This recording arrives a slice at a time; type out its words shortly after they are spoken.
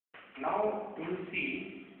Now we will see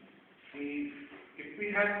if we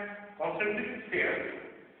have concentric spheres,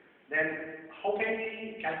 then how can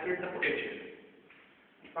we calculate the potential?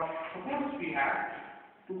 Now suppose we have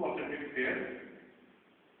two concentric spheres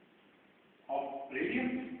of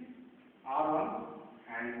radius R1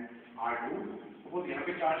 and R2. Suppose यहाँ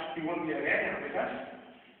पे charge Q1 दिया गया है, यहाँ पे charge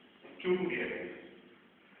Q2 दिया गया है.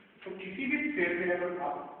 तो किसी भी स्फीयर में अगर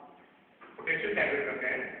आप पोटेंशियल कैलकुलेट करते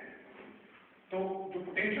हैं, तो जो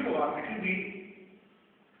पोटेंशियल होगा it will be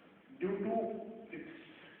due to its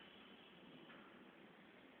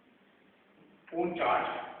own charge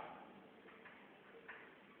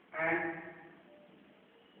and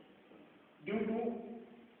due to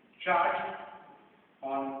charge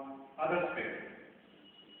on other sphere.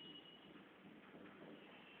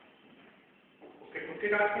 उसके खुद के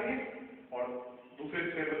चार्ज के लिए और दूसरे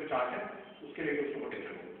स्फीयर पर चार्ज है उसके लिए उसको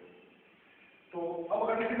पोटेंशियल होगा. तो अब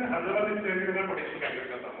अगर किसी मैं हर जगह से स्फीयर के अंदर पोटेंशियल कैलकुलेट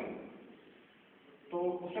करता हूं, तो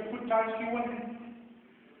उसमें कुछ चार्ज Q1 है,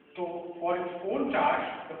 तो for its own charge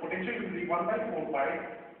the potential will be 1 by 4 pi.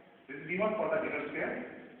 This is V1 for the inner sphere,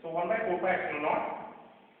 so 1 by 4 pi epsilon naught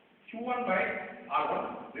Q1 by R1.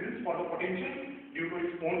 This is for the potential due to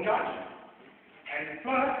its own charge, and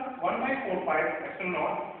plus 1 by 4 pi epsilon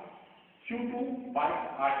naught Q2 by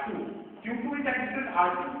R2. Q2 is at distance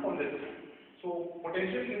R2 from this, so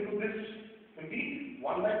potential into this will be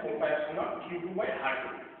 1 by 4 pi epsilon naught Q2 by R2.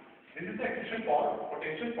 This is the expression for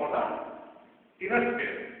potential for the inner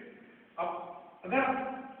sphere. अब अगर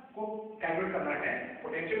आपको calculate करना है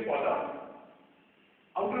potential for the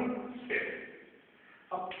outer sphere.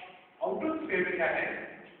 अब outer sphere में क्या है,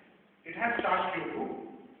 it has charge Q2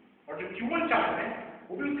 और जो Q1 चार्ज है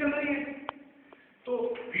वो भी उसके अंदर ही है. तो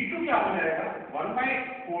V2 क्या हो जाएगा, 1 by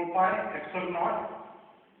 4 pi epsilon naught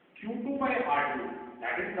Q2 by R2.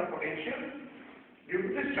 That is the potential due to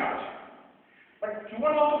this charge. But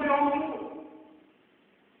Q1 also belongs to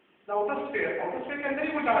the outer sphere. Outer sphere के अंदर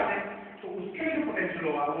ही वो चार्ज है, तो उसके लिए जो पोटेंशियल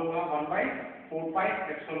होगा वो होगा 1 by 4 pi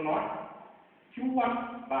epsilon naught Q1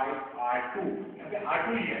 by R2. यहाँ पे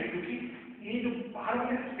R2 ही है क्योंकि ये जो बाहर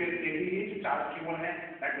वाले स्फीयर के लिए ये जो चार्ज Q1 है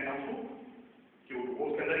that belongs to Q2, वो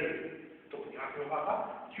उसके अंदर ही है. तो यहाँ पे होगा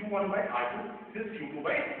Q1 by R2, this is Q2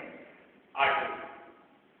 by R2.